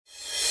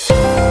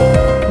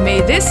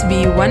may this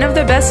be one of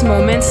the best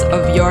moments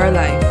of your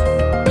life.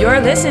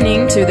 You're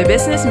listening to the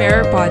Business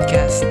Mirror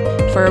podcast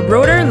for a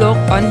broader look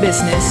on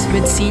business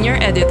with Senior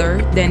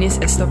Editor Dennis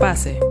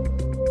Estopace.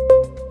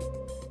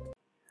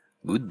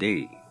 Good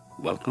day.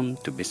 Welcome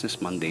to Business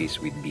Mondays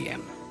with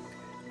BM,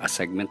 a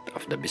segment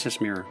of the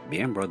Business Mirror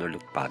BM Broader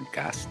Look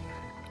podcast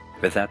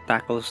that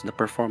tackles the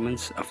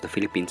performance of the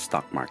Philippine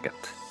stock market.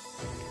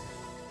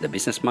 The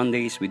Business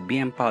Mondays with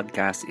BM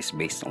podcast is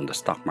based on the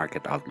stock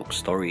market outlook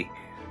story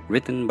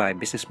written by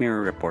Business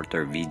Mirror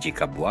reporter VG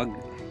Kabuag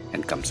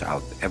and comes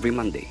out every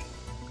Monday.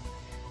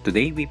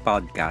 Today we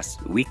podcast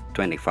week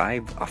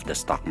 25 of the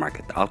stock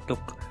market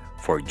outlook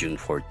for June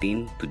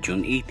 14 to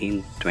June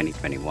 18,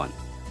 2021.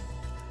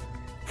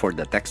 For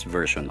the text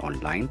version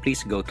online,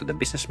 please go to the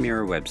Business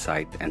Mirror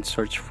website and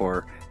search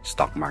for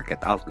Stock Market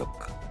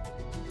Outlook.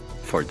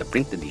 For the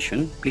print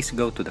edition, please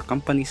go to the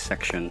companies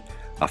section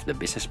of the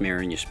Business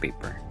Mirror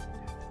newspaper.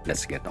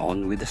 Let's get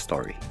on with the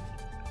story.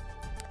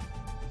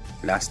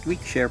 Last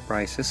week, share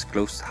prices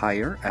closed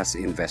higher as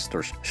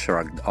investors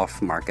shrugged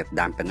off market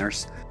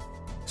dampeners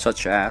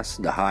such as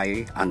the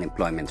high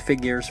unemployment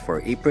figures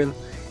for April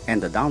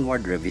and the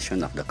downward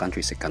revision of the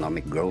country's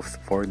economic growth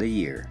for the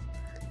year.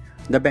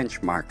 The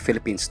benchmark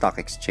Philippine Stock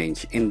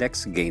Exchange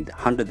Index gained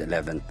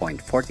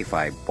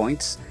 111.45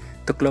 points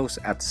to close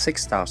at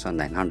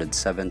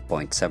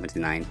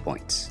 6,907.79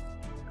 points.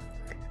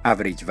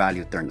 Average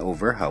value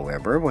turnover,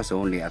 however, was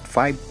only at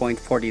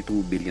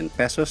 5.42 billion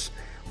pesos,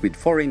 with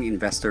foreign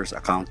investors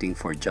accounting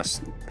for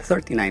just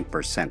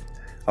 39%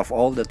 of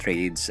all the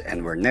trades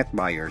and were net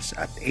buyers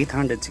at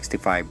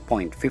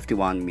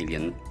 865.51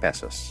 million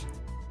pesos.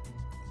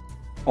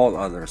 All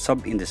other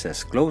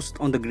sub-indices closed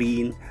on the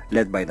green,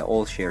 led by the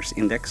All Shares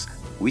Index,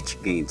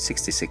 which gained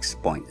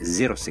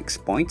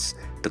 66.06 points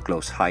to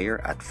close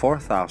higher at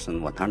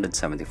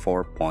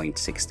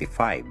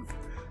 4,174.65.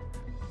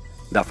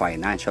 The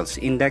Financials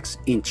Index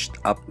inched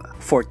up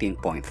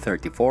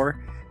 14.34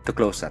 to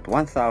close at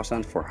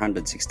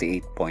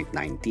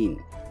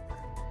 1,468.19.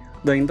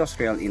 The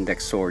Industrial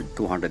Index soared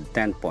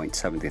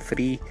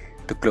 210.73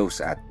 to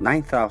close at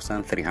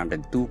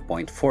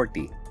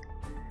 9,302.40.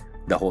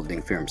 The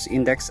Holding Firms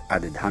Index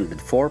added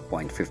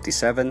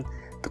 104.57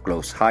 to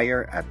close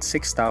higher at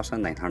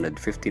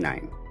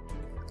 6,959.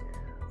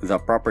 The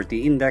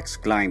Property Index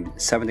climbed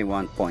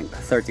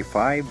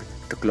 71.35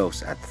 to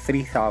close at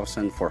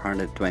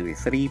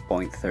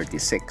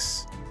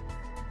 3,423.36.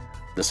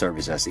 The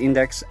Services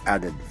Index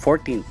added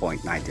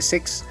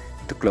 14.96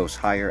 to close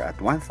higher at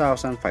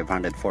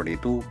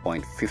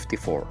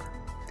 1,542.54.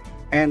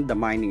 And the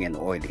Mining and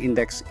Oil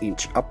Index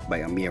inched up by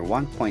a mere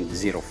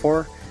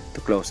 1.04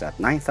 to close at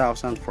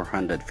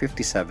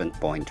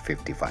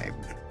 9,457.55.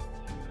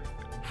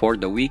 For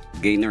the week,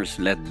 gainers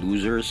led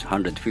losers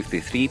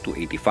 153 to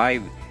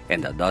 85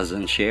 and a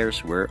dozen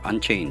shares were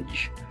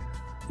unchanged.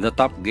 The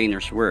top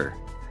gainers were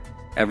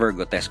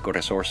Evergotesco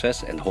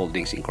Resources and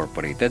Holdings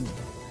Incorporated,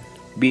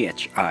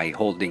 BHI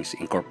Holdings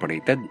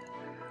Incorporated,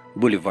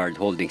 Boulevard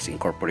Holdings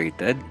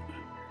Incorporated,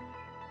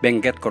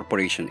 Benguet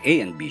Corporation A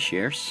and B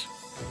shares,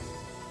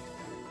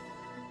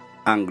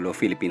 Anglo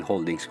Philippine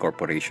Holdings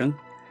Corporation,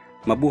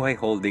 Mabuhay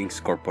Holdings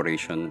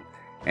Corporation,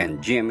 and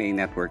GMA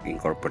Network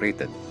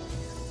Incorporated.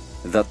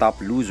 The top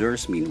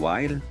losers,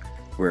 meanwhile,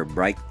 were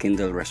Bright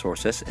Kindle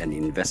Resources and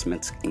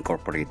Investments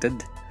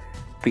Incorporated,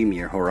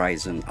 Premier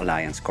Horizon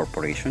Alliance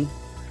Corporation,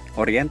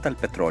 Oriental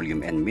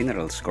Petroleum and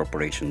Minerals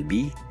Corporation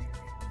B,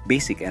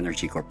 Basic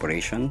Energy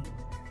Corporation,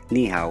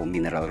 Nihao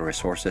Mineral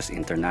Resources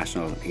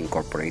International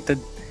Incorporated,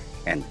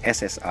 and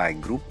SSI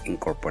Group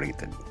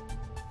Incorporated.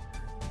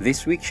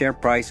 This week, share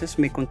prices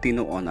may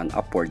continue on an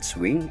upward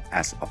swing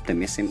as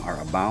optimism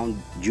are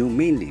abound due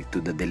mainly to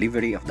the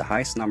delivery of the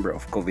highest number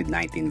of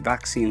COVID-19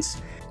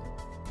 vaccines,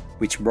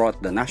 which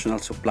brought the national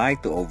supply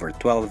to over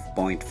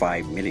 12.5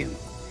 million.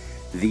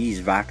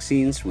 These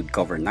vaccines would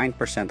cover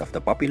 9% of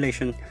the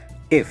population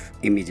if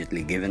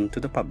immediately given to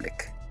the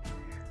public.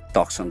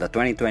 Talks on the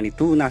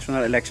 2022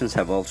 national elections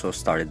have also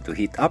started to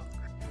heat up,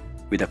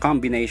 with a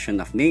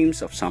combination of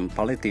names of some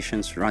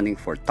politicians running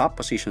for top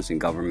positions in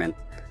government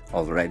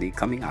already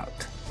coming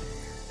out.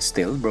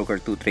 Still, Broker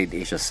 2 Trade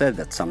Asia said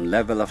that some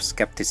level of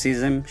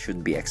skepticism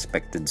should be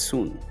expected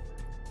soon.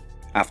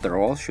 After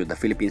all, should the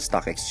Philippine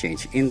Stock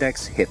Exchange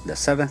Index hit the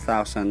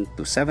 7,000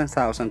 to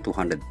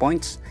 7,200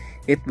 points,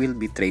 it will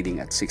be trading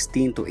at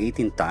 16 to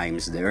 18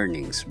 times the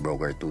earnings,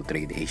 Broker 2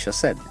 Trade Asia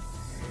said.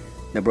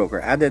 The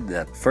broker added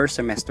that first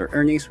semester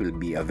earnings will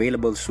be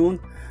available soon,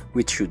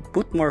 which should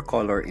put more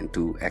color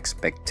into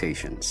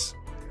expectations.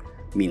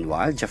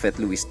 Meanwhile, Jafet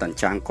Luis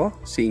Tanchanco,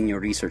 Senior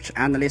Research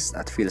Analyst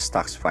at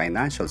PhilStocks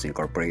Financials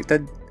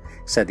Incorporated,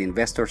 said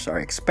investors are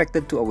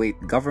expected to await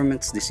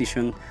government's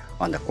decision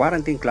on the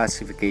quarantine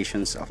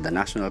classifications of the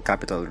National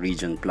Capital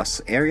Region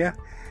Plus area,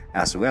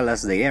 as well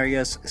as the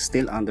areas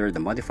still under the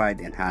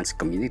Modified Enhanced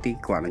Community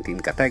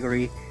Quarantine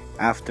category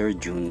after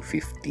June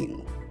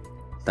 15.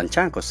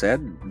 Tanchanco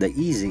said the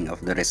easing of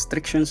the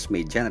restrictions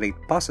may generate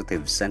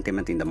positive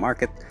sentiment in the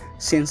market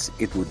since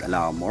it would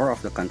allow more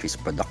of the country's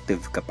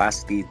productive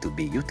capacity to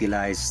be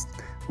utilized,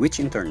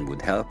 which in turn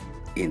would help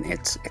in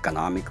its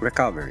economic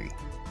recovery.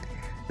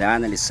 The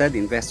analyst said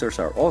investors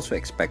are also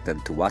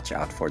expected to watch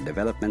out for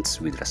developments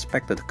with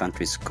respect to the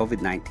country's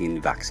COVID-19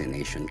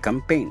 vaccination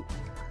campaign.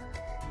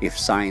 If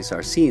signs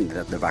are seen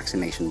that the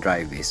vaccination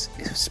drive is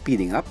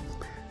speeding up,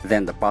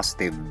 then the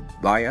positive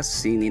bias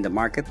seen in the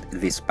market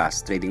this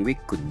past trading week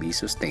could be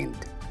sustained,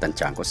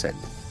 Tanchanco said.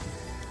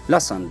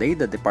 Last Sunday,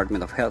 the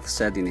Department of Health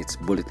said in its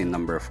Bulletin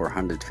Number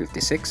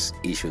 456,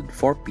 issued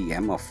 4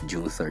 p.m. of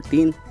June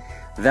 13,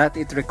 that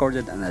it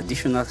recorded an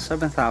additional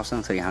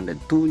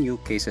 7,302 new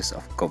cases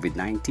of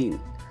COVID-19.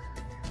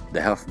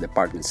 The Health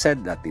Department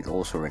said that it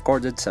also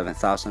recorded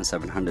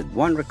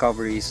 7,701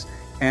 recoveries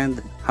and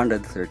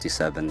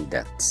 137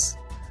 deaths.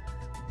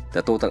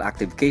 The total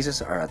active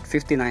cases are at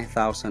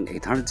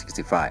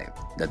 59,865,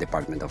 the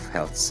Department of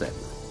Health said.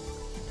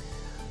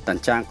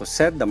 Tanchanco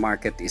said the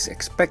market is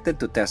expected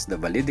to test the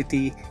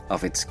validity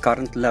of its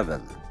current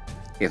level.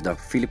 If the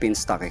Philippine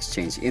Stock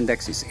Exchange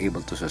Index is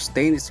able to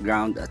sustain its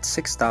ground at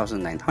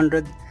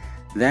 6,900,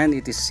 then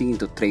it is seen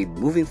to trade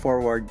moving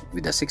forward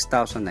with the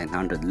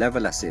 6,900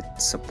 level as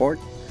its support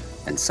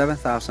and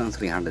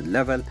 7,300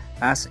 level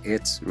as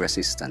its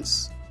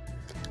resistance.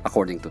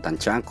 According to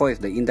Tanchanco, if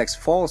the index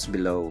falls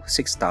below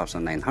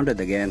 6,900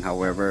 again,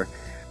 however,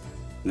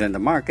 then the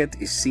market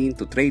is seen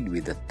to trade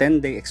with the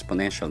 10-day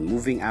exponential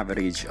moving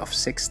average of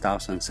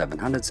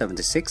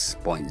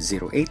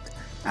 6,776.08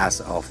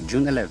 as of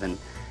June 11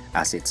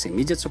 as its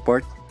immediate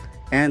support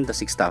and the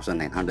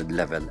 6,900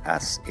 level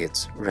as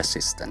its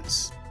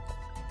resistance.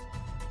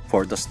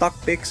 For the stock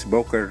picks,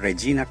 broker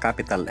Regina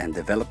Capital and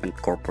Development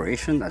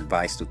Corporation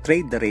advised to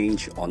trade the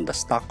range on the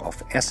stock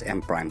of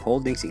SM Prime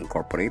Holdings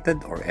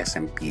Incorporated or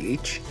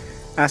SMPH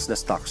as the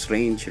stock's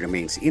range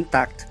remains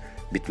intact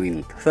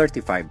between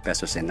 35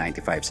 pesos and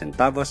 95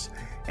 centavos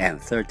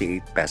and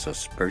 38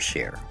 pesos per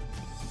share.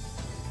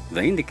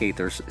 The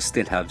indicators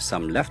still have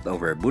some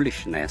leftover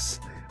bullishness,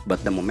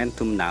 but the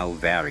momentum now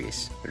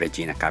varies,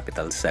 Regina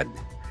Capital said.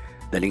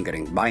 The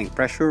lingering buying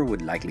pressure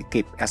would likely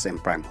keep SM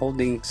Prime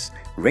Holdings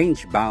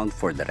range-bound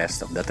for the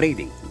rest of the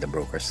trading, the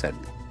broker said.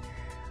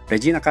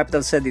 Regina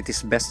Capital said it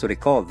is best to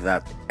recall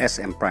that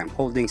SM Prime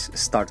Holdings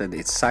started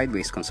its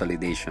sideways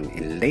consolidation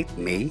in late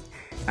May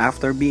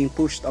after being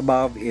pushed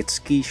above its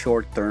key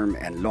short-term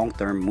and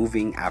long-term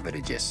moving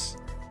averages.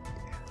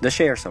 The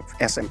shares of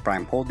SM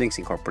Prime Holdings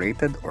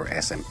Incorporated or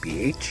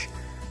SMPH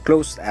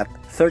closed at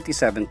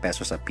 37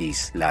 pesos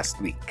apiece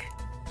last week.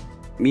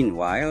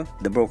 Meanwhile,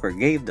 the broker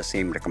gave the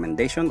same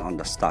recommendation on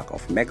the stock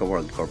of Mega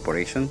World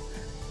Corporation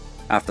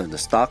after the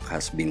stock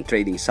has been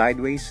trading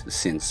sideways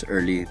since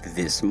early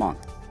this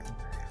month.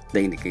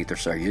 The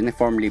indicators are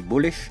uniformly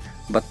bullish,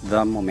 but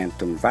the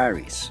momentum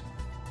varies.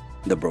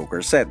 The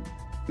broker said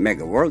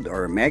Mega World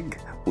or MEG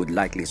would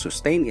likely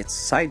sustain its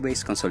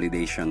sideways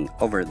consolidation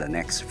over the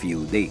next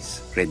few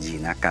days,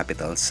 Regina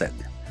Capital said.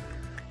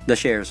 The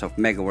shares of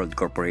Mega World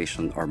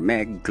Corporation or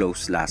MEG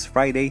closed last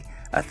Friday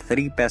at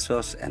 3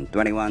 pesos and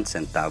 21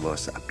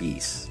 centavos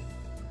apiece.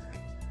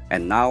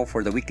 And now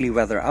for the weekly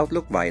weather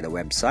outlook via the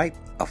website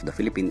of the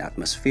Philippine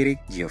Atmospheric,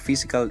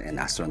 Geophysical and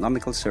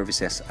Astronomical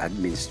Services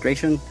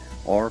Administration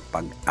or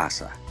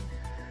PAG-ASA.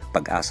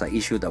 PAG-ASA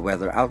issued a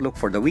weather outlook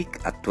for the week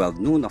at 12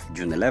 noon of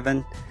June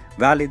 11,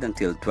 valid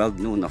until 12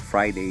 noon of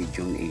Friday,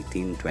 June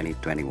 18,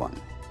 2021.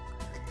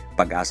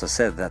 PAG-ASA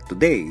said that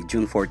today,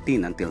 June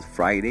 14 until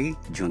Friday,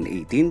 June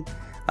 18,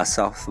 a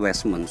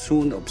southwest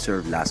monsoon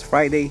observed last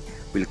Friday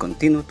will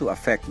continue to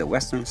affect the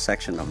western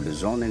section of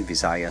Luzon and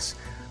Visayas,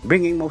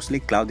 bringing mostly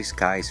cloudy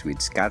skies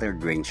with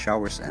scattered rain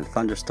showers and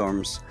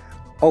thunderstorms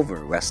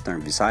over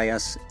western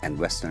Visayas and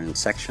western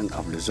section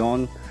of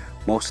Luzon,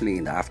 mostly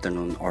in the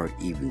afternoon or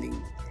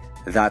evening.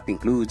 That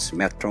includes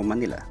Metro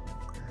Manila.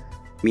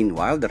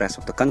 Meanwhile, the rest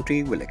of the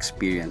country will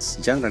experience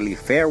generally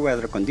fair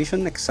weather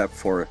conditions except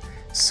for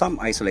some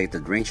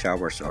isolated rain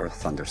showers or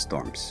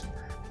thunderstorms.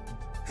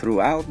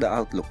 Throughout the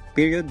outlook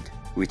period,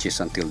 which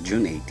is until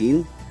June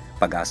 18,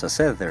 PAG-ASA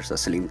said there's a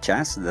slim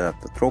chance that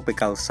a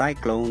tropical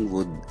cyclone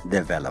would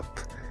develop.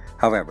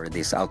 However,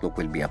 this outlook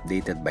will be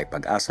updated by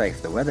PAG-ASA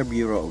if the Weather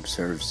Bureau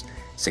observes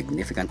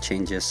significant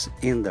changes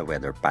in the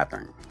weather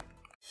pattern.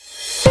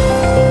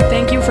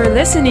 Thank you for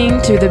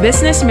listening to the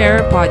Business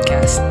Mirror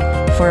podcast.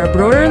 For a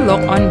broader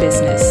look on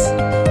business,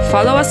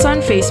 follow us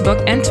on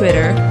Facebook and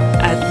Twitter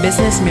at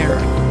Business Mirror.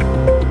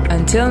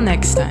 Until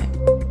next time.